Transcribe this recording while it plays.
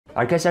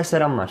Arkadaşlar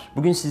selamlar.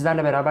 Bugün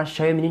sizlerle beraber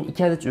Xiaomi'nin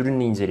 2 adet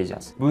ürününü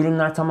inceleyeceğiz. Bu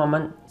ürünler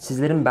tamamen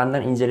sizlerin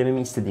benden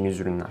incelememi istediğiniz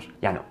ürünler.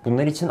 Yani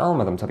bunlar için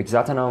almadım tabii ki,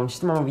 zaten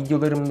almıştım ama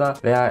videolarımda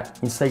veya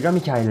Instagram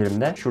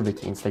hikayelerimde,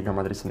 şuradaki Instagram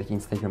adresimdeki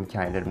Instagram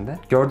hikayelerimde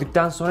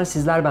gördükten sonra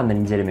sizler benden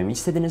incelememi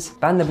istediniz.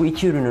 Ben de bu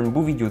iki ürünün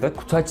bu videoda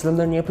kutu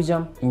açılımlarını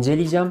yapacağım,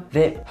 inceleyeceğim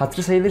ve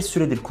hatırı sayılır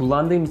süredir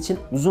kullandığım için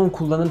uzun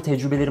kullanım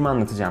tecrübelerimi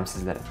anlatacağım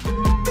sizlere.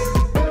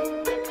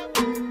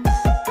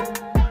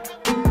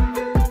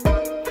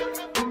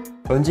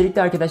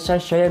 Öncelikle arkadaşlar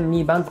Xiaomi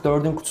Mi Band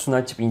 4'ün kutusunu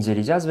açıp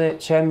inceleyeceğiz ve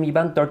Xiaomi Mi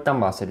Band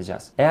 4'ten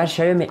bahsedeceğiz. Eğer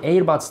Xiaomi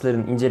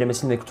Earbuds'ların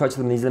incelemesini ve kutu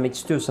açılımını izlemek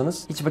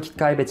istiyorsanız hiç vakit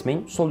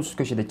kaybetmeyin. Sol üst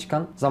köşede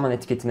çıkan zaman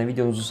etiketine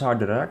videonuzu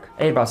sardırarak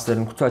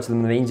Earbuds'ların kutu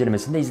açılımını ve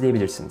incelemesini de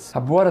izleyebilirsiniz.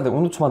 Bu arada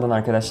unutmadan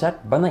arkadaşlar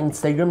bana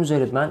Instagram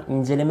üzerinden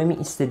incelememi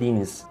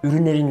istediğiniz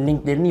ürünlerin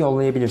linklerini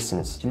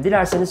yollayabilirsiniz. Şimdi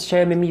dilerseniz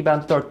Xiaomi Mi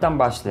Band 4'ten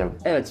başlayalım.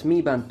 Evet,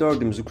 Mi Band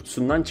 4'ümüzü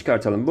kutusundan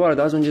çıkartalım. Bu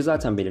arada az önce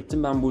zaten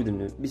belirttim. Ben bu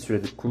ürünü bir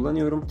süredir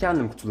kullanıyorum.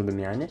 Kendim kutuladım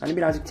yani.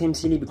 Birazcık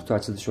temsili bir kutu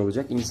açılışı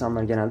olacak.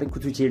 İnsanlar genelde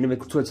kutu içeriğini ve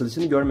kutu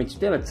açılışını görmek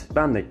istiyor. Evet,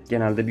 ben de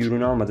genelde bir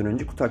ürünü almadan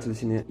önce kutu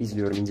açılışını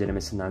izliyorum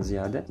incelemesinden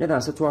ziyade.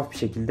 Nedense tuhaf bir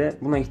şekilde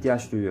buna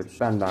ihtiyaç duyuyoruz.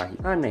 Ben dahil.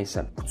 Her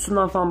neyse.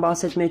 Kutusundan falan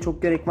bahsetmeye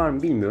çok gerek var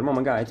mı bilmiyorum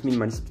ama gayet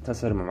minimalist bir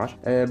tasarımı var.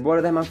 Bu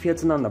arada hemen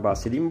fiyatından da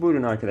bahsedeyim. Bu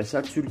ürünü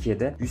arkadaşlar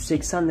Türkiye'de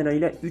 180 lira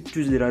ile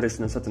 300 lira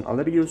arasında satın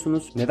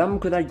alabiliyorsunuz. Neden bu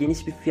kadar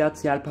geniş bir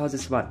fiyat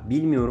yelpazesi var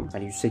bilmiyorum.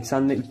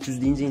 180 ile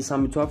 300 deyince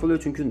insan bir tuhaf oluyor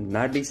çünkü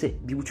neredeyse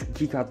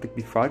 1,5-2 katlık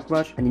bir fark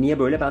var. Niye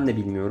böyle ben de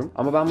bilmiyorum.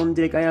 Ama ben bunu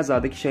direkt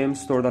Ayazağ'daki Xiaomi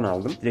Store'dan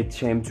aldım. Direkt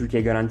Xiaomi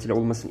Türkiye garantili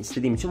olmasını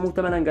istediğim için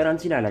muhtemelen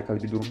garantiyle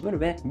alakalı bir durumdur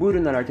ve bu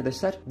ürünler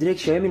arkadaşlar direkt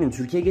Xiaomi'nin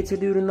Türkiye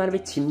getirdiği ürünler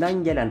ve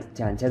Çin'den gelen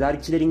yani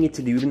tedarikçilerin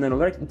getirdiği ürünler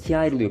olarak ikiye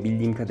ayrılıyor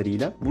bildiğim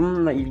kadarıyla.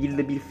 Bununla ilgili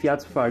de bir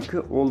fiyat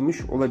farkı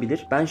olmuş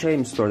olabilir. Ben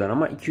Xiaomi Store'dan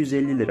ama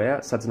 250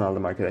 liraya satın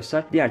aldım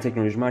arkadaşlar. Diğer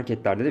teknoloji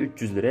marketlerde de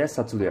 300 liraya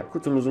satılıyor.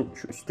 Kutumuzun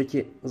şu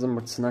üstteki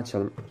zımbırtısını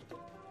açalım.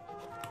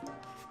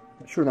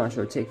 Şuradan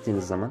şöyle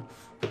çektiğiniz zaman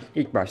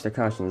İlk başta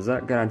karşınıza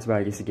garanti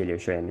belgesi geliyor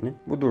Xiaomi'nin.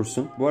 Bu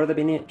dursun. Bu arada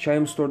beni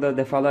Xiaomi Store'da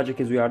defalarca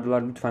kez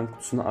uyardılar. Lütfen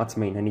kutusunu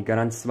atmayın.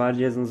 Garantisi var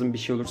cihazınızın, bir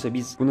şey olursa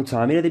biz bunu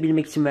tamir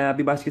edebilmek için veya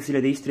bir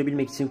başkasıyla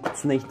değiştirebilmek için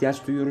kutusuna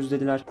ihtiyaç duyuyoruz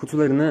dediler.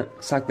 Kutularını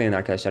saklayın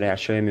arkadaşlar eğer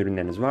Xiaomi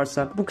ürünleriniz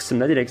varsa. Bu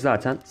kısımda direkt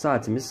zaten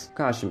saatimiz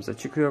karşımıza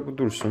çıkıyor. Bu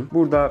dursun.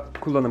 Burada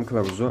kullanım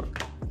kılavuzu,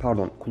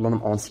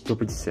 kullanım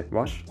ansiklopedisi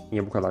var.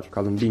 Niye bu kadar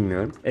kalın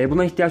bilmiyorum.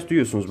 Buna ihtiyaç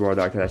duyuyorsunuz bu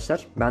arada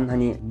arkadaşlar.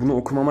 Ben bunu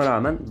okumama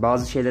rağmen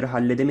bazı şeyleri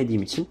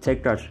halledemediğim için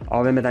tekrar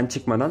AVM'den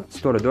çıkmadan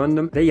store'a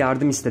döndüm ve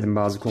yardım istedim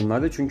bazı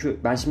konularda. Çünkü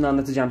ben şimdi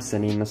anlatacağım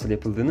size neyin nasıl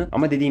yapıldığını.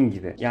 Ama dediğim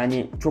gibi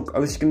çok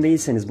alışkın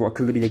değilseniz bu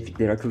akıllı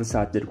bileklikleri, akıllı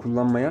saatleri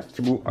kullanmaya,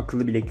 ki bu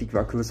akıllı bileklik ve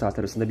akıllı saat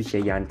arasında bir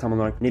şey, yani tam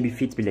olarak ne bir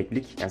fit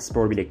bileklik yani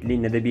spor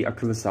bilekliği ne de bir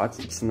akıllı saat,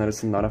 ikisinin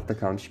arasında arafta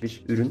kalmış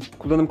bir ürün.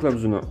 Kullanım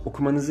kılavuzunu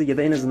okumanızı ya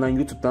da en azından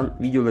YouTube'dan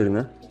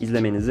videolarını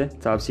izlemenizi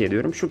tavsiye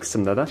ediyorum. Şu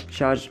kısımda da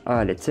şarj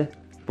aleti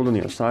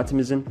bulunuyor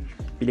saatimizin,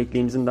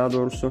 bilekliğimizin daha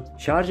doğrusu.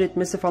 Şarj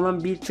etmesi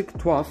falan bir tık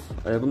tuhaf.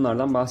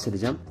 Bunlardan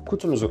bahsedeceğim.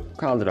 Kutumuzu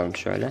kaldıralım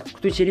şöyle.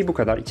 Kutu içeriği bu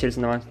kadar.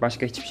 İçerisinde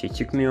başka hiçbir şey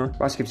çıkmıyor.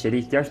 Başka bir şeye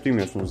ihtiyaç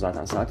duymuyorsunuz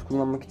zaten saati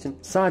kullanmak için.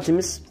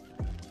 Saatimiz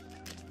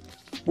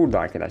burada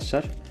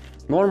arkadaşlar.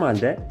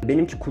 Normalde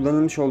benimki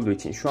kullanılmış olduğu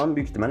için şu an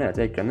büyük ihtimalle evet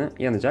ekranı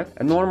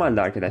yanacak.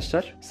 Normalde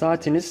arkadaşlar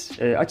saatiniz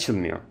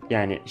açılmıyor.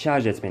 Yani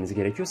şarj etmeniz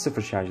gerekiyor.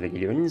 Sıfır şarjla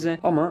geliyor elinize.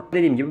 Ama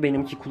dediğim gibi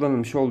benimki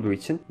kullanılmış olduğu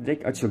için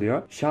direkt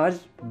açılıyor.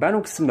 Ben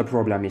o kısımda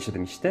problem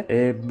yaşadım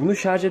işte. Bunu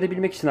şarj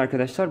edebilmek için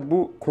arkadaşlar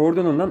bu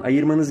kordonundan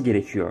ayırmanız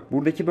gerekiyor.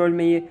 Buradaki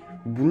bölmeyi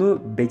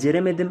bunu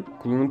beceremedim.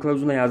 Kullanım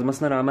kılavuzuna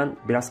yazmasına rağmen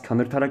biraz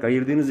kanırtarak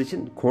ayırdığınız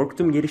için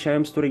korktum. Geri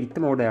Xiaomi Store'a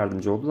gittim. Orada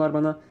yardımcı oldular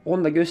bana.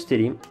 Onu da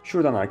göstereyim.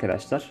 Şuradan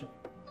arkadaşlar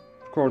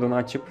kordonu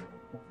açıp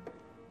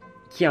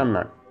iki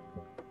yandan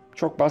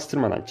çok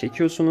bastırmadan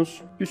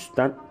çekiyorsunuz.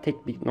 Üstten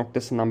tek bir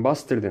noktasından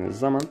bastırdığınız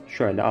zaman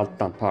şöyle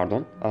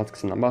alt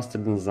kısımdan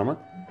bastırdığınız zaman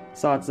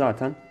saat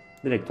zaten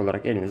direkt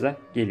olarak elinize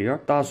geliyor.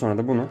 Daha sonra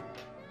da bunu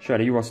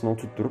şöyle yuvasına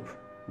oturtturup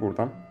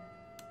buradan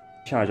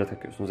şarja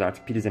takıyorsunuz.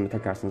 Artık prize mi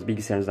takarsınız,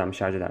 bilgisayarınızdan mı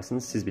şarj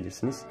edersiniz siz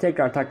bilirsiniz.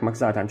 Tekrar takmak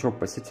zaten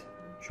çok basit.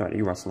 Şöyle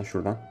yuvasına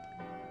şuradan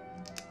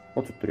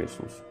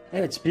oturtturuyorsunuz.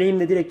 Evet,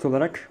 bileğimde direkt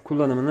olarak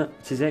kullanımını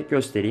size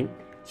göstereyim.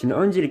 Şimdi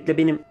öncelikle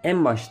benim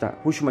en başta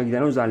hoşuma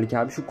giden özellik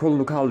şu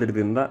kolunu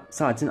kaldırdığında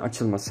saatin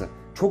açılması.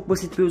 Çok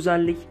basit bir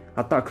özellik.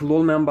 Hatta akıllı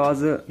olmayan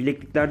bazı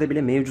bilekliklerde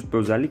bile mevcut bir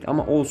özellik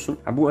ama olsun.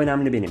 Bu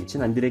önemli benim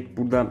için. Direkt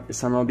burada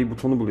sanal bir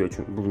butonu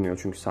bulunuyor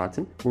çünkü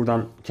saatin.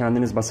 Buradan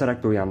kendiniz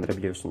basarak da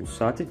uyandırabiliyorsunuz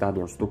saati. Daha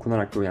doğrusu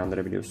dokunarak da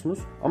uyandırabiliyorsunuz.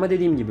 Ama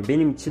dediğim gibi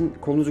benim için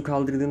kolunuzu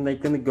kaldırdığında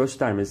ekranı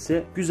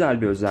göstermesi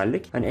güzel bir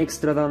özellik.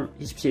 Ekstradan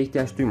hiçbir şeye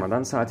ihtiyaç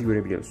duymadan saati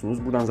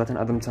görebiliyorsunuz. Buradan zaten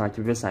adım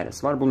takibi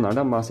vesairesi var.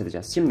 Bunlardan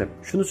bahsedeceğiz. Şimdi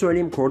şunu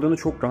söyleyeyim, kordonu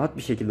çok rahat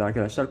bir şekilde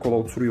arkadaşlar kola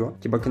oturuyor.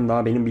 Ki bakın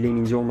daha benim bileğim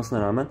ince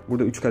olmasına rağmen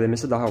burada 3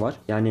 kademesi daha var.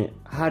 Yani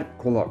her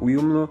kola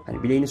uyumlu.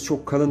 Hani bileğiniz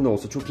çok kalın da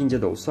olsa, çok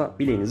ince de olsa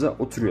bileğinize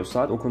oturuyor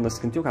saat. O konuda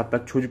sıkıntı yok.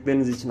 Hatta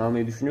çocuklarınız için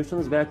almayı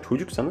düşünüyorsanız veya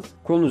çocuksanız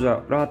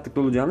kolunuza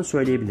rahatlıkla olacağını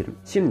söyleyebilirim.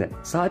 Şimdi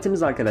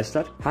saatimiz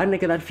arkadaşlar her ne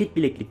kadar fit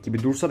bileklik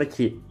gibi dursa da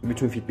ki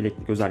bütün fit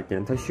bileklik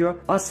özelliklerini taşıyor.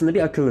 Aslında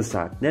bir akıllı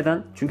saat.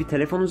 Neden? Çünkü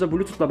telefonunuza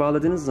Bluetooth'la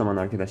bağladığınız zaman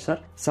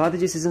arkadaşlar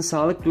sadece sizin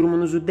sağlık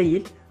durumunuzu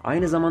değil,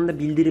 aynı zamanda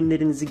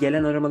bildirimlerinizi,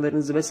 gelen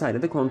aramalarınızı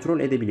vesaire de kontrol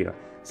edebiliyor.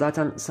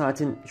 Zaten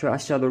saatin şöyle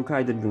aşağı doğru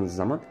kaydırdığınız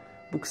zaman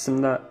bu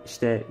kısımda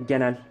işte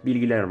genel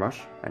bilgiler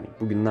var. Hani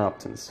bugün ne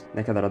yaptınız,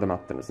 ne kadar adım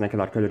attınız, ne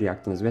kadar kalori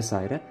yaktınız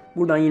vesaire.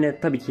 Buradan yine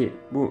tabii ki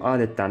bu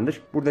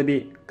adettendir. Burada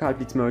bir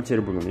kalp ritmi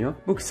ölçeri bulunuyor.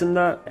 Bu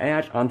kısımda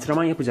eğer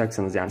antrenman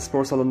yapacaksanız, yani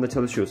spor salonunda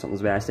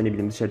çalışıyorsanız veya işte ne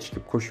bileyim dışarı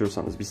çıkıp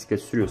koşuyorsanız,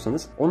 bisiklet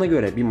sürüyorsanız ona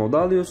göre bir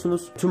moda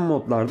alıyorsunuz. Tüm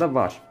modlarda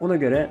var. Ona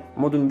göre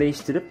modunu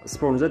değiştirip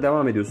sporunuza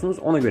devam ediyorsunuz.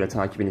 Ona göre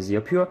takibinizi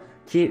yapıyor.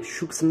 Ki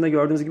şu kısımda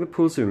gördüğünüz gibi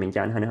pool swimming,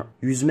 yani hani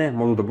yüzme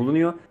modu da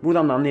bulunuyor.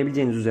 Buradan da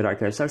anlayabileceğiniz üzere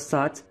arkadaşlar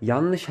saat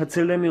yanlış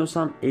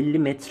hatırlamıyorsam 50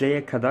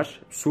 metreye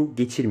kadar su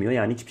geçirmiyor.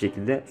 Yani hiçbir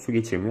şekilde su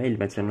geçirmiyor. 50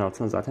 metrenin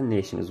altında zaten ne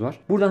işiniz var?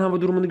 Buradan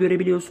hava durumunu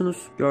görebiliyorsunuz.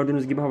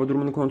 Gördüğünüz gibi hava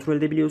durumunu kontrol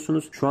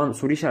edebiliyorsunuz. Şu an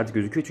soru işareti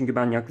gözüküyor çünkü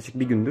ben yaklaşık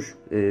bir gündür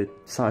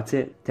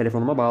saati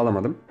telefonuma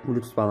bağlamadım.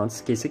 Bluetooth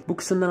bağlantısı kesik. Bu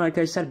kısımdan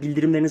arkadaşlar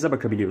bildirimlerinize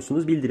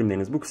bakabiliyorsunuz.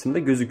 Bildirimleriniz bu kısımda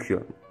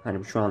gözüküyor.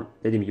 Hani şu an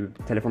dediğim gibi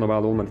telefona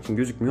bağlı olmadığı için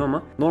gözükmüyor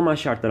ama normal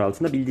şartlar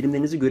altında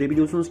bildirimlerinizi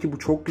görebiliyorsunuz ki bu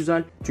çok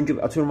güzel. Çünkü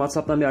atıyorum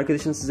WhatsApp'tan bir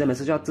arkadaşınız size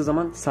mesaj attığı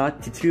zaman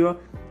saat titriyor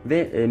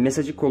ve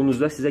mesajı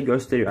kolunuzda size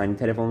gösteriyor. Yani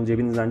telefonu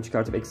cebinizden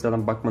çıkartıp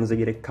ekstradan bakmanıza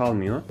gerek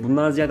kalmıyor.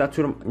 Bundan ziyade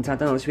atıyorum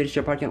internetten alışveriş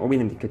yaparken o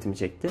benim dikkatimi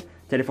çekti.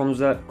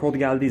 Telefonunuza kod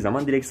geldiği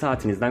zaman direkt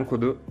saatinizden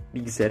kodu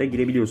bilgisayara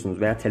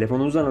girebiliyorsunuz. Veya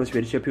telefonunuzdan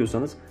alışveriş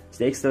yapıyorsanız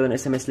işte ekstradan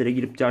SMS'lere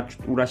girip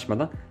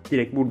uğraşmadan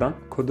direkt buradan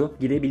kodu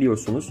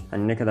girebiliyorsunuz.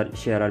 Hani ne kadar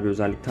işe yarar bir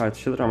özellik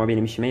tartışılır ama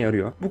benim işime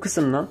yarıyor. Bu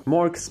kısımdan,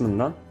 more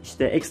kısmından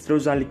işte ekstra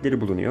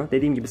özellikleri bulunuyor.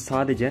 Dediğim gibi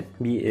sadece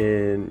bir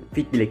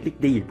fit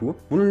bileklik değil bu.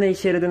 Bunun ne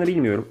işe yaradığını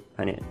bilmiyorum.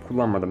 Hani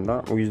kullanmadım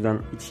da o yüzden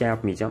hiç şey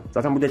yapmayacağım.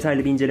 Zaten bu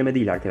detaylı bir inceleme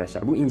değil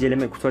arkadaşlar. Bu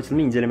inceleme, kutu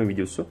açılımı inceleme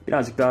videosu.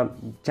 Birazcık daha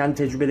kendi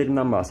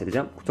tecrübelerimden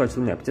bahsedeceğim. Kutu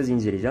açılımı yapacağız,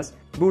 inceleyeceğiz.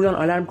 Buradan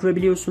alarm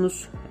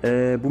kurabiliyorsunuz.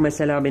 Bu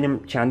mesela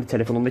benim kendi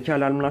telefonumdaki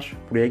alarmlar.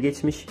 Buraya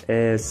geçmiş.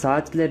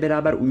 Saatle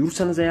beraber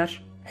uyursanız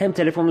eğer hem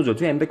telefonunuz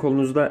ötüyor hem de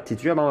kolunuzda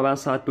titriyor ama ben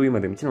saatte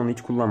uyumadığım için onu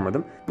hiç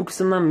kullanmadım. Bu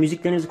kısımdan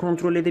müziklerinizi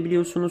kontrol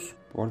edebiliyorsunuz.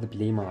 Bu arada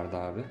bileğim ağrıdı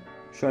abi.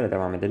 Şöyle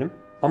devam edelim.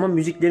 Ama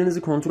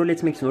müziklerinizi kontrol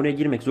etmek için oraya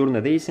girmek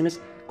zorunda değilsiniz.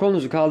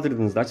 Kolunuzu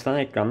kaldırdığınızda açılan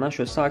ekrandan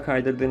şöyle sağa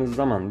kaydırdığınız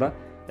zaman da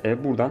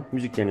buradan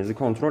müziklerinizi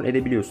kontrol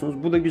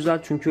edebiliyorsunuz. Bu da güzel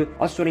çünkü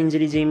az sonra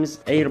inceleyeceğimiz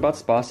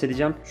AirPods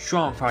bahsedeceğim. Şu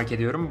an fark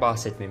ediyorum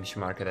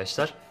bahsetmemişim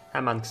arkadaşlar.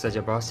 Hemen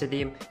kısaca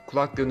bahsedeyim.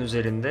 Kulaklığın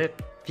üzerinde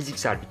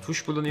fiziksel bir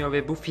tuş bulunuyor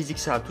ve bu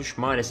fiziksel tuş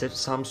maalesef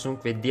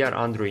Samsung ve diğer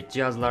Android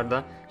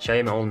cihazlarda,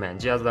 Xiaomi olmayan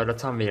cihazlarda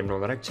tam verimli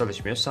olarak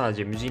çalışmıyor.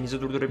 Sadece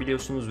müziğinizi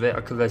durdurabiliyorsunuz ve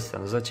akıllı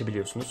asistanınızı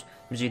açabiliyorsunuz.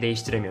 Müziği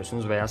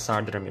değiştiremiyorsunuz veya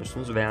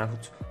sardıramıyorsunuz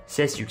veyahut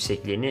ses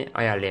yüksekliğini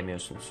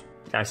ayarlayamıyorsunuz.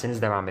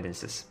 Derseniz devam edin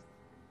siz.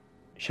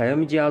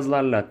 Xiaomi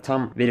cihazlarla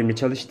tam verimli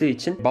çalıştığı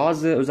için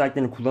bazı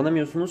özelliklerini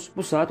kullanamıyorsunuz.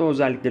 Bu saat o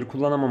özellikleri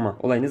kullanamama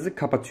olayınızı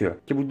kapatıyor.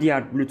 Ki bu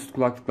diğer Bluetooth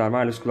kulaklıklar,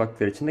 wireless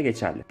kulaklıklar için de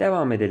geçerli.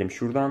 Devam edelim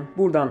şuradan.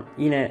 Buradan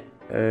yine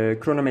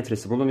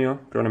kronometresi bulunuyor.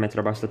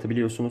 Kronometre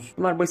başlatabiliyorsunuz.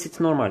 Bunlar basit,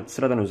 normal,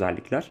 sıradan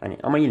özellikler. Hani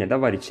ama yine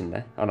de var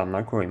içinde.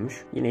 Adamlar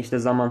koymuş. Yine işte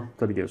zaman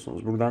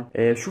tutabiliyorsunuz buradan.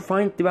 Şu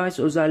Find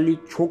Device özelliği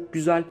çok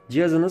güzel.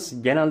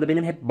 Cihazınız genelde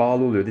benim hep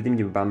bağlı oluyor. Dediğim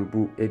gibi ben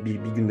bu bir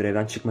gündür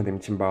evden çıkmadığım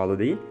için bağlı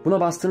değil. Buna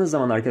bastığınız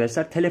zaman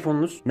arkadaşlar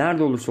telefonunuz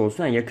nerede olursa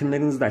olsun, yani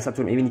yakınlarınızdaysa,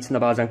 atıyorum evin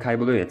içinde bazen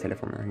kayboluyor ya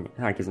telefonu. Hani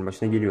herkesin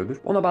başına geliyordur.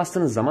 Ona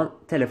bastığınız zaman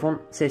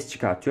telefon ses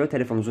çıkartıyor.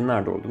 Telefonunuzun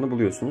nerede olduğunu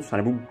buluyorsunuz.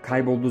 Hani bu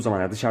kaybolduğu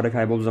zaman ya dışarıda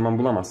kaybolduğu zaman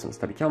bulamazsınız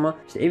tabii ki ama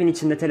İşte evin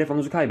içinde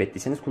telefonunuzu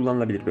kaybettiyseniz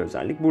kullanılabilir bir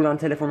özellik. Buradan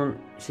telefonun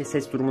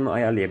ses durumunu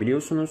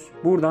ayarlayabiliyorsunuz.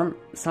 Buradan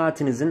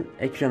saatinizin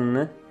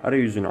ekranını,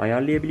 arayüzünü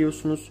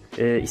ayarlayabiliyorsunuz.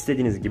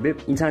 İstediğiniz gibi.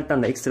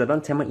 İnternetten de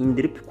ekstradan tema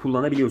indirip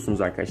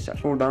kullanabiliyorsunuz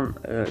arkadaşlar. Buradan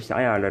işte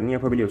ayarlarını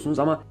yapabiliyorsunuz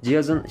ama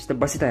cihazın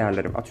işte basit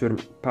ayarları, atıyorum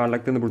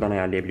parlaklığını buradan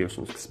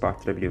ayarlayabiliyorsunuz. Kısıp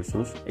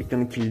arttırabiliyorsunuz.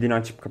 Ekranın kilidini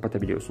açıp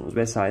kapatabiliyorsunuz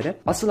vesaire.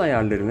 Asıl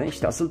ayarlarını,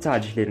 işte asıl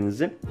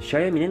tercihlerinizi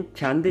Xiaomi'nin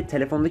kendi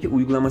telefondaki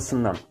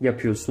uygulamasından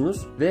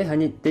yapıyorsunuz ve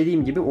hani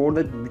dediğim gibi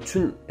orada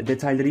bütün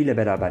detaylarıyla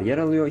beraber yer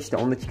alıyor. İşte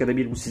 10 dakikada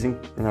bir bu sizin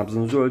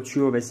nabzınızı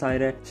ölçüyor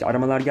vesaire. İşte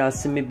aramalar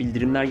gelsin mi,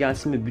 bildirimler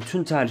gelsin mi,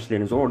 bütün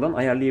tercihlerinizi oradan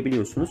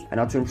ayarlayabiliyorsunuz.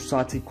 Hani atıyorum şu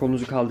saati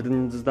kolunuzu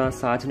kaldırdığınızda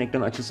saatin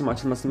ekranı açılsın mı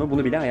açılmasın mı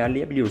bunu bile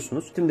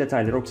ayarlayabiliyorsunuz. Tüm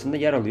detaylar o kısımda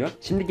yer alıyor.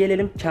 Şimdi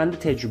gelelim kendi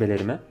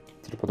tecrübelerime.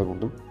 Tripoda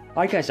vurdum.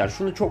 Arkadaşlar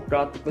şunu çok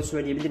rahatlıkla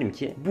söyleyebilirim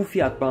ki bu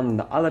fiyat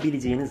bandında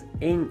alabileceğiniz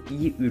en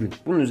iyi ürün.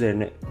 Bunun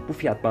üzerine bu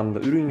fiyat bandında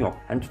ürün yok.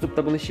 Hani tutup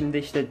da bunu şimdi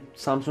işte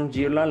Samsung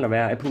Gear'larla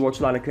veya Apple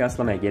Watch'larla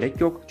kıyaslamaya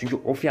gerek yok. Çünkü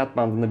o fiyat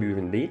bandında bir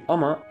ürün değil.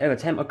 Ama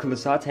evet, hem akıllı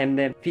saat hem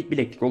de fit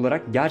bileklik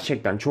olarak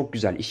gerçekten çok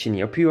güzel işini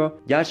yapıyor.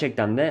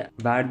 Gerçekten de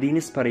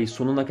verdiğiniz parayı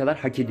sonuna kadar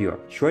hak ediyor.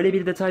 Şöyle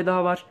bir detay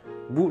daha var.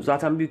 Bu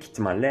zaten büyük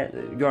ihtimalle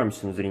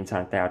görmüşsünüzdür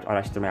internette eğer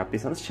araştırma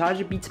yaptıysanız.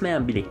 Şarjı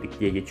bitmeyen bileklik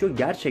diye geçiyor.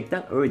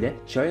 Gerçekten öyle.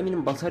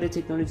 Xiaomi'nin batarya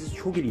teknolojisi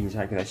çok ilginç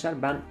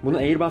arkadaşlar. Ben bunu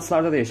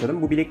Airbuds'larda da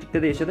yaşadım. Bu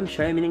bileklikte de yaşadım.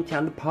 Xiaomi'nin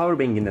kendi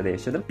powerbank'inde de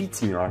yaşadım.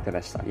 Bitmiyor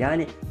arkadaşlar.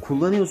 Yani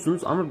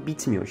kullanıyorsunuz ama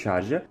bitmiyor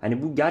şarjı.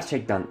 Hani bu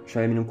gerçekten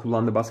Xiaomi'nin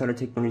kullandığı batarya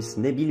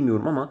teknolojisi ne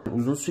bilmiyorum ama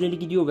uzun süreli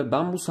gidiyor ve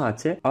ben bu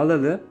saati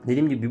alalı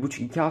dediğim gibi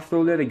 1,5-2 hafta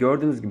oluyor ve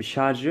gördüğünüz gibi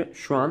şarjı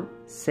şu an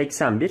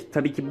 81.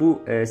 Tabii ki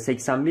bu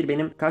 81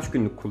 benim kaç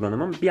günlük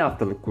kullanımım? Bir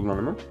haftalık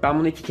kullanımım. Ben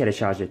bunu 2 kere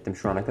şarj ettim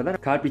şu ana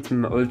kadar. Kalp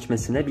ritmimi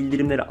ölçmesine,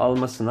 bildirimleri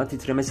almasına,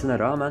 titremesine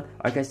rağmen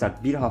arkadaşlar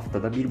bir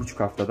haftada, 1,5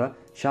 haftada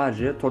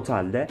şarjı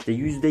totalde işte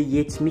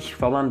 %70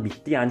 falan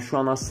bitti. Yani şu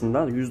an aslında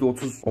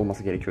 %30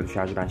 olması gerekiyordu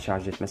şarjı ben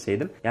şarj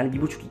etmeseydim. Yani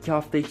 1,5-2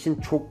 hafta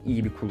için çok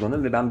iyi bir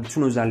kullanım ve ben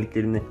bütün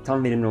özelliklerini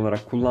tam verimli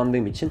olarak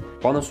kullandığım için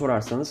bana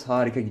sorarsanız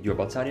harika gidiyor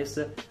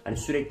bataryası. Hani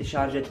sürekli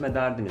şarj etme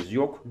derdiniz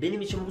yok.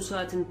 Benim için bu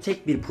saatin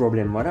tek bir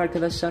problemi var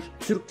arkadaşlar.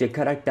 Türkçe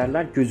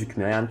karakterler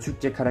gözükmüyor. Yani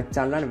Türkçe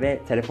karakterler ve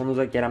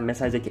telefonunuza gelen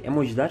mesajdaki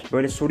emojiler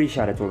böyle soru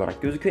işareti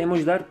olarak gözüküyor.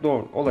 Emojiler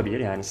doğru olabilir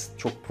yani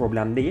çok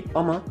problem değil.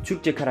 Ama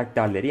Türkçe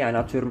karakterleri yani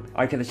atıyorum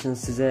arkadaşınız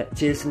size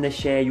içerisinde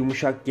Ş,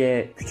 yumuşak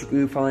G, küçük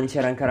I falan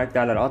içeren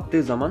karakterler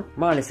attığı zaman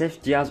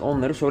maalesef cihaz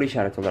onları soru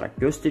işareti olarak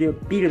gösteriyor.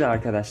 Bir de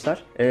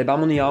arkadaşlar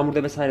ben bunu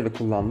yağmurda vesaire de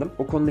kullandım.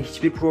 O konuda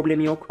hiçbir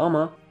problemi yok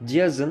ama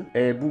cihazın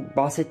bu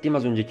bahsettiğim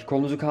az önceki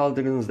kolunuzu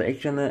kaldırdığınızda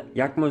ekranı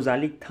yakma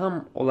özelliği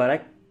tam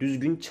olarak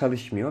düzgün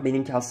çalışmıyor.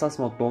 Benimki hassas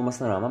modda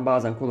olmasına rağmen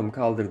bazen kolumu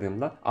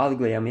kaldırdığımda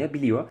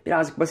algılayamayabiliyor.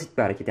 Birazcık basit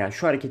bir hareket yani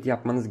şu hareketi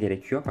yapmanız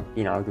gerekiyor. Bak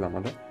yine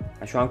algılamadı.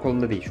 Yani şu an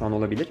kolumda değil, şu an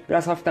olabilir.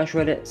 Biraz hafiften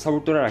şöyle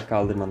savurdurarak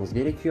kaldırmanız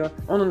gerekiyor.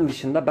 Onun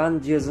dışında ben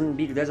cihazın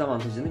bir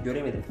dezavantajını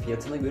göremedim.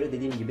 Fiyatına göre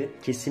dediğim gibi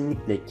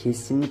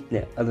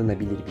kesinlikle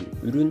alınabilir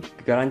bir ürün.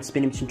 Garantisi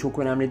benim için çok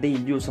önemli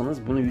değil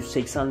diyorsanız bunu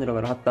 180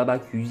 liralara hatta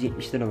belki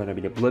 170 liralara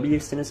bile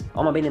bulabilirsiniz.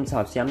 Ama benim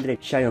tavsiyem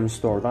direkt Xiaomi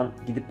Store'dan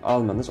gidip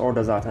almanız.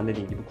 Orada zaten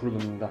dediğim gibi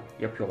kurulumunda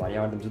yapıyorlar,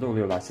 yardımcı da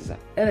oluyorlar size.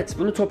 Evet,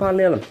 bunu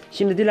toparlayalım.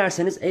 Şimdi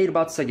dilerseniz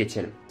Airbuds'a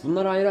geçelim.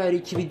 Bunlar ayrı ayrı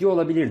 2 video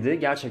olabilirdi.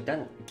 Gerçekten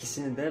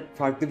ikisini de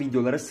farklı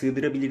videolara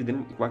sığdırabilirdim.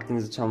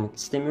 Vaktinizi çalmak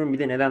istemiyorum. Bir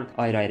de neden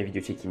ayrı ayrı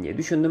video çekeyim diye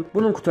düşündüm.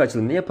 Bunun kutu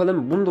açılımını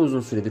yapalım. Bunu da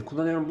uzun süredir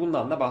kullanıyorum.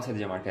 Bundan da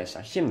bahsedeceğim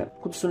arkadaşlar. Şimdi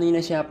kutusunu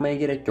yine yapmaya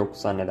gerek yok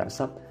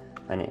zannedersem.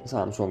 Hani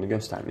sağını solunu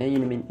göstermeye.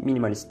 Yine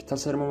minimalist bir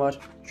tasarımı var.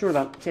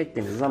 Şuradan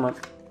çektiğiniz zaman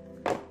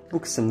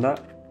bu kısımda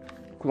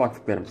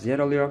kulaklıklarımız yer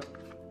alıyor.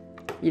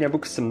 Yine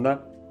bu kısımda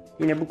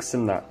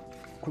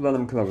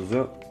kullanım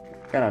kılavuzu,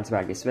 garanti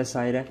belgesi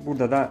vesaire.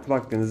 Burada da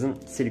kulaklığınızın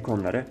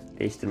silikonları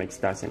değiştirmek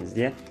isterseniz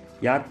diye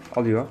yer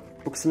alıyor.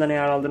 Bu kısımda ne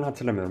yer aldığını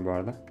hatırlamıyorum bu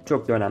arada.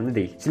 Çok da önemli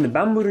değil. Şimdi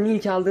ben bu ürünü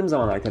ilk aldığım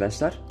zaman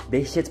arkadaşlar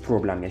dehşet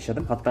problem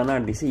yaşadım. Hatta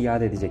neredeyse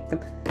iade edecektim.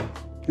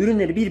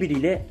 Ürünleri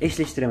birbiriyle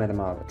eşleştiremedim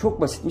abi.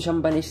 Çok basitmiş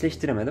ama ben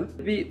eşleştiremedim.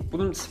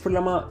 Bunun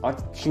sıfırlama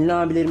artık Çinli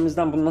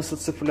abilerimizden bu nasıl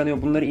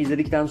sıfırlanıyor bunları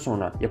izledikten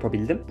sonra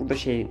yapabildim. Burada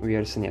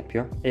uyarısını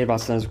yapıyor.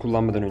 Airbuds'larınızı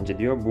kullanmadan önce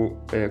diyor bu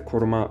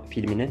koruma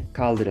filmini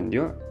kaldırın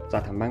diyor.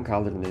 Zaten ben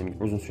kaldırdım dediğim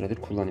gibi uzun süredir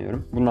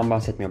kullanıyorum. Bundan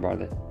bahsetmiyor bu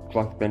arada.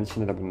 Kulaklıkların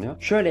içinde de bulunuyor.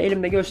 Şöyle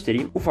elimde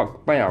göstereyim.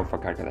 Ufak, bayağı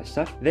ufak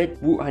arkadaşlar. Ve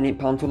bu hani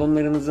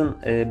pantolonlarınızın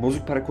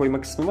bozuk para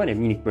koyma kısmı var ya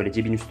minik böyle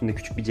cebin üstünde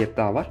küçük bir cep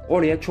daha var.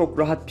 Oraya çok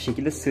rahat bir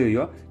şekilde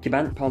sığıyor. Ki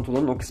ben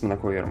pantolonun o kısmına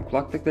koyuyorum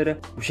kulaklıkları.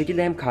 Bu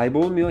şekilde hem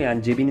kaybolmuyor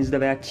yani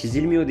cebinizde veya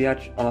çizilmiyor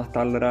diğer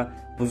anahtarlara,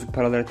 bozuk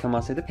paralara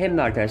temas edip hem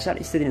de arkadaşlar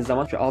istediğiniz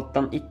zaman şu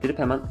alttan ittirip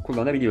hemen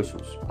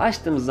kullanabiliyorsunuz.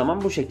 Açtığımız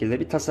zaman bu şekilde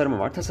bir tasarımı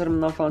var.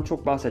 Tasarımından falan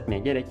çok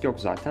bahsetmeye gerek yok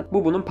zaten.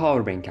 Bu bunun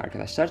powerbank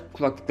arkadaşlar.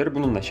 Kulaklıkları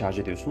bununla şarj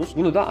ediyorsunuz.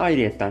 Bunu da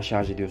ayrıyetten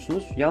şarj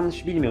ediyorsunuz.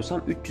 Yanlış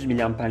bilmiyorsam 300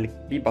 miliamperlik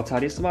bir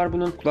bataryası var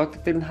bunun.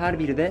 Kulaklıkların her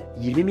biri de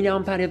 20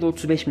 miliamper ya da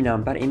 35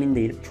 miliamper emin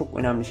değilim. Çok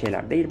önemli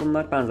şeyler değil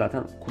bunlar. Ben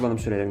zaten kullanım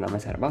sürelerinden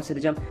mesela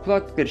bahsedeceğim.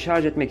 Kulaklıkları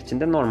şarj etmek için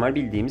de normal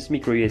bildiğimiz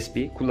micro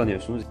USB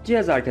kullanıyorsunuz.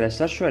 Cihaz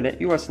arkadaşlar şöyle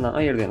yuvasından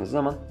ayırdığınız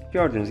zaman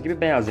gördüğünüz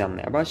gibi beyaz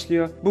yanmaya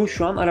başlıyor. Bu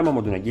şu an arama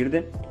moduna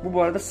girdi.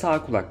 Bu arada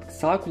sağ kulaklık.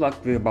 Sağ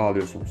kulaklığı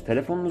bağlıyorsunuz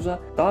telefonunuza.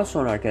 Daha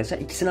sonra arkadaşlar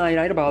ikisini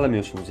ayrı ayrı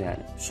bağlamıyorsunuz yani.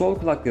 Sol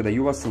kulaklığı da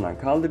yuvasından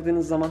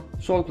kaldırdığınız zaman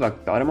sol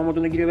kulaklık da arama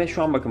moduna giriyor ve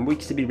şu an bakın bu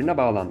ikisi birbirine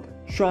bağlandı.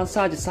 Şu an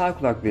sadece sağ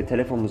kulaklığı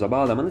telefonunuza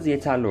bağlamanız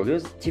yeterli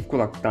oluyor. Çift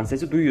kulaklıktan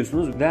sesi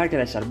duyuyorsunuz ve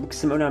arkadaşlar bu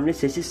kısım önemli.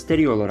 Sesi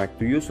stereo olarak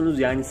duyuyorsunuz.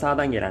 Yani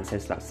sağdan gelen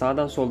sesler,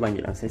 sağdan soldan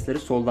gelen sesleri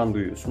soldan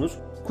duyuyorsunuz.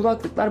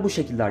 Kulaklıklar bu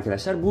şekilde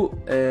arkadaşlar. Bu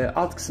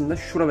alt kısımda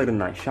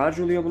şuralarından şarj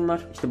oluyor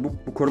bunlar. İşte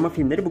bu koruma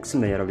filmleri bu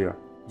kısımda yer alıyor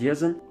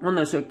cihazın.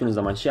 Onları söktüğünüz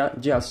zaman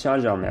cihaz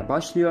şarj almaya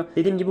başlıyor.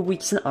 Dediğim gibi bu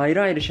ikisini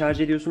ayrı ayrı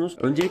şarj ediyorsunuz.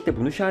 Öncelikle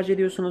bunu şarj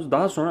ediyorsunuz.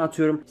 Daha sonra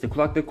atıyorum işte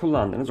kulaklığı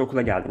kullandınız,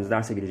 okula geldiniz,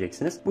 derse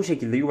gideceksiniz. Bu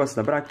şekilde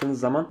yuvasına bıraktığınız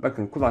zaman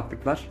bakın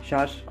kulaklıklar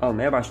şarj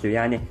almaya başlıyor.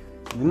 Yani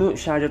bunu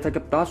şarja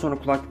takıp daha sonra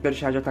kulaklıkları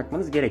şarja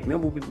takmanız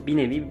gerekmiyor. Bu bir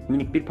nevi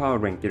minik bir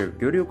power bank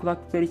görüyor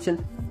kulaklıklar için.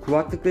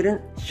 Kulaklıkların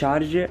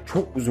şarjı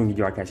çok uzun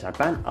gidiyor arkadaşlar.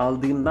 Ben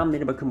aldığımdan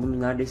beri, bakın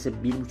bunu neredeyse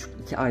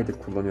 1,5-2 aydır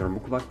kullanıyorum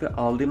bu kulaklığı.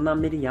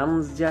 Aldığımdan beri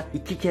yalnızca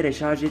 2 kere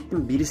şarj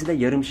ettim. Birisi de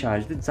yarım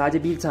şarjdı.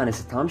 Sadece bir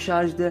tanesi tam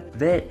şarjdı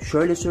ve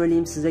şöyle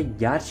söyleyeyim size,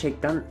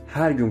 gerçekten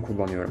her gün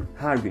kullanıyorum.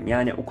 Her gün.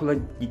 Yani okula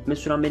gitme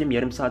sürem benim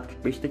yarım saat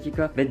 45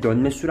 dakika ve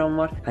dönme sürem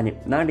var. Hani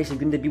neredeyse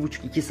günde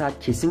 1,5-2 saat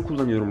kesin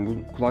kullanıyorum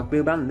bu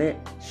kulaklığı ben ve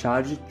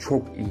şarjı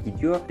çok iyi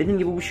gidiyor. Dediğim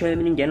gibi bu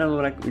Xiaomi'nin genel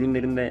olarak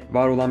ürünlerinde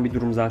var olan bir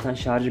durum zaten.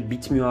 Şarjı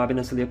bitmiyor abi,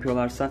 nasıl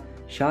yapıyorlarsa.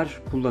 Şarj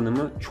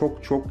kullanımı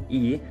çok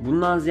iyi.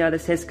 Bundan ziyade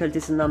ses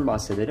kalitesinden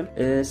bahsederim.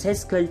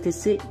 Ses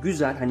kalitesi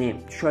güzel. Hani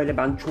şöyle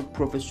ben çok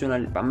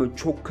profesyonel, ben böyle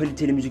çok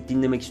kaliteli müzik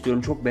dinlemek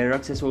istiyorum, çok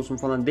berrak ses olsun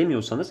falan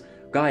demiyorsanız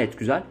gayet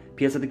güzel.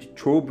 Piyasadaki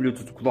çoğu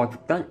Bluetooth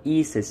kulaklıktan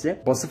iyi sesi.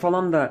 Bası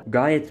falan da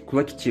gayet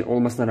kulak içi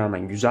olmasına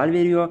rağmen güzel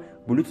veriyor.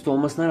 Bluetooth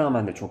olmasına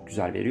rağmen de çok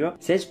güzel veriyor.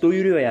 Ses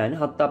doyuruyor yani.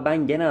 Hatta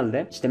ben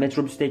genelde işte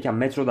metrobüsteyken,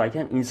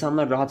 metrodayken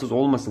insanlar rahatsız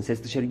olmasın,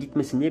 ses dışarı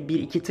gitmesin diye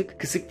 1-2 tık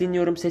kısık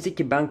dinliyorum sesi,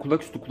 ki ben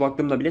kulak üstü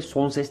kulaklığımda bile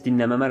son ses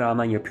dinlememe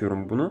rağmen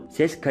yapıyorum bunu.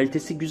 Ses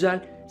kalitesi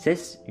güzel.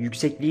 Ses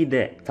yüksekliği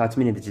de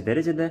tatmin edici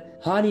derecede.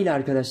 Haliyle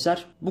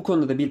arkadaşlar bu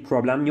konuda da bir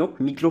problem yok.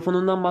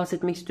 Mikrofonundan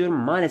bahsetmek istiyorum.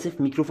 Maalesef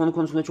mikrofonu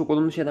konusunda çok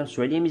olumlu şeyler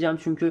söyleyemeyeceğim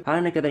çünkü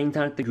her ne kadar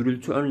internette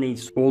gürültü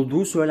önleyicisi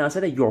olduğu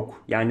söylense de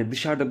yok. Yani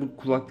dışarıda bu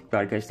kulaklıkla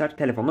arkadaşlar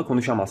telefonla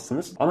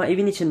konuşamazsınız. Ama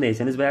evin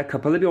içindeyseniz veya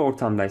kapalı bir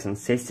ortamdaysanız,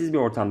 sessiz bir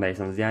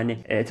ortamdaysanız, yani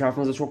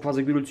etrafınızda çok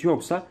fazla gürültü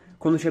yoksa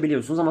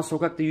konuşabiliyorsunuz. Ama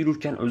sokakta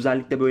yürürken,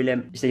 özellikle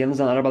böyle işte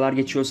yanınızdan arabalar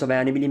geçiyorsa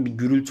veya ne bileyim bir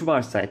gürültü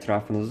varsa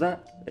etrafınızda,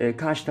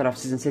 karşı taraf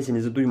sizin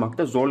sesinizi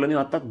duymakta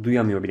zorlanıyor, hatta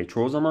duyamıyor bile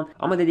çoğu zaman.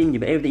 Ama dediğim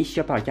gibi evde iş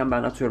yaparken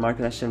ben atıyorum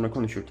arkadaşlarımla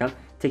konuşurken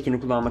tekini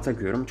kulağıma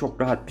takıyorum.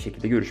 Çok rahat bir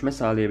şekilde görüşme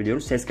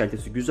sağlayabiliyoruz. Ses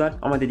kalitesi güzel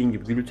ama dediğim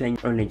gibi gürültü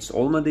önleyicisi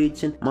olmadığı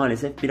için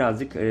maalesef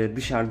birazcık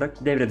dışarıda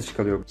devre dışı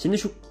kalıyor. Şimdi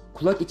şu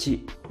kulak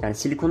içi, yani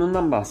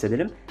silikonundan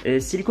bahsedelim.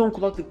 Silikon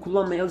kulaklık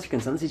kullanmaya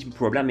alışkınsanız hiçbir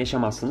problem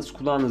yaşamazsınız.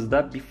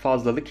 Kulağınızda bir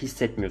fazlalık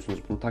hissetmiyorsunuz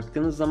bunu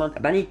taktığınız zaman.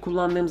 Ben ilk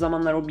kullandığım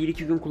zamanlar o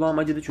 1-2 gün kulağım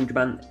acıdı çünkü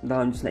ben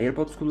daha öncesinde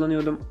AirPods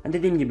kullanıyordum. Yani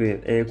dediğim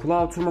gibi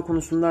kulağa oturma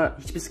konusunda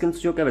hiçbir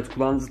sıkıntısı yok. Evet,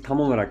 kulağınızı tam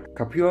olarak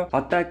kapıyor.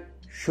 Hatta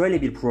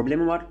şöyle bir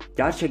problemi var.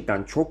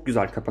 Gerçekten çok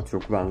güzel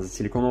kapatıyor kulağınızı.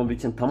 Silikon olduğu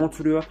için tam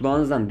oturuyor.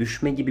 Kulağınızdan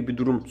düşme gibi bir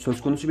durum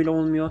söz konusu bile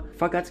olmuyor.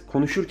 Fakat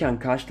konuşurken,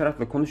 karşı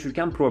tarafla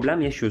konuşurken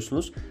problem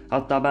yaşıyorsunuz.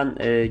 Hatta ben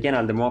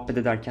genelde muhabbet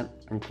ederken,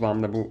 hani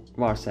kulağımda bu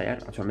varsa eğer,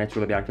 atıyorum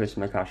metroda bir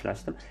arkadaşımla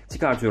karşılaştım,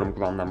 çıkartıyorum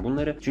kulağımdan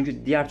bunları.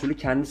 Çünkü diğer türlü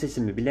kendi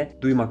sesimi bile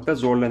duymakta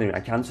zorlanıyorum.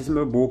 Yani kendi sesimi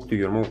böyle boğuk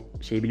duyuyorum.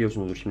 O şeyi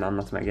biliyorsunuzdur, şimdi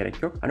anlatmaya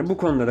gerek yok. Hani bu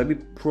konuda da bir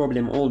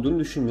problem olduğunu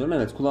düşünmüyorum.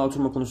 Evet, kulağa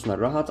oturma konusunda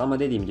rahat ama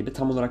dediğim gibi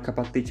tam olarak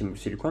kapattığı için bu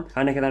silikon,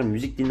 her ne kadar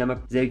müzik dinleme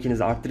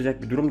zevkinizi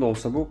arttıracak bir durum da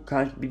olsa bu,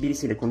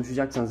 birisiyle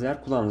konuşacaksanız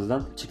eğer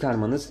kulağınızdan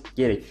çıkarmanız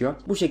gerekiyor.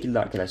 Bu şekilde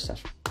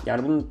arkadaşlar.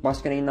 Yani bunun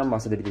başka neyinden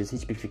bahsedebiliriz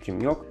hiçbir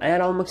fikrim yok. Eğer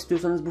almak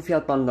istiyorsanız bu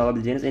fiyat bandında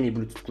alabileceğiniz en iyi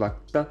Bluetooth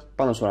kulaklıkta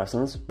bana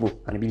sorarsanız bu.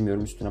 Hani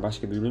bilmiyorum, üstüne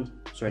başka bir ürün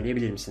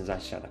söyleyebilir misiniz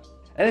aşağıda?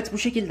 Evet, bu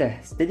şekilde.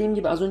 Dediğim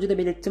gibi az önce de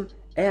belirttim.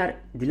 Eğer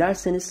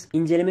dilerseniz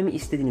incelememi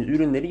istediğiniz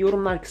ürünleri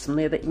yorumlar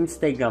kısmında ya da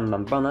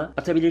Instagram'dan bana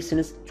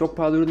atabilirsiniz. Çok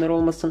pahalı ürünler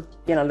olmasın.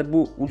 Genelde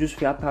bu ucuz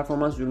fiyat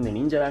performans ürünlerini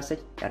incelersek,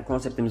 yani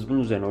konseptimiz bunun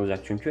üzerine olacak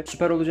çünkü.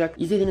 Süper olacak.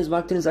 İzlediğiniz,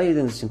 vaktinizi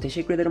ayırdığınız için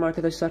teşekkür ederim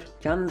arkadaşlar.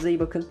 Kendinize iyi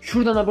bakın.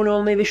 Şuradan abone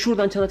olmayı ve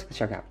şuradan çana tıklayın.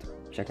 Şaka yaptım.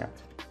 Şaka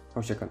yaptım.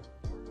 Hoşçakalın.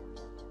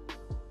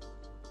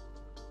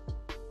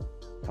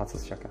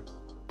 Tatsız şaka.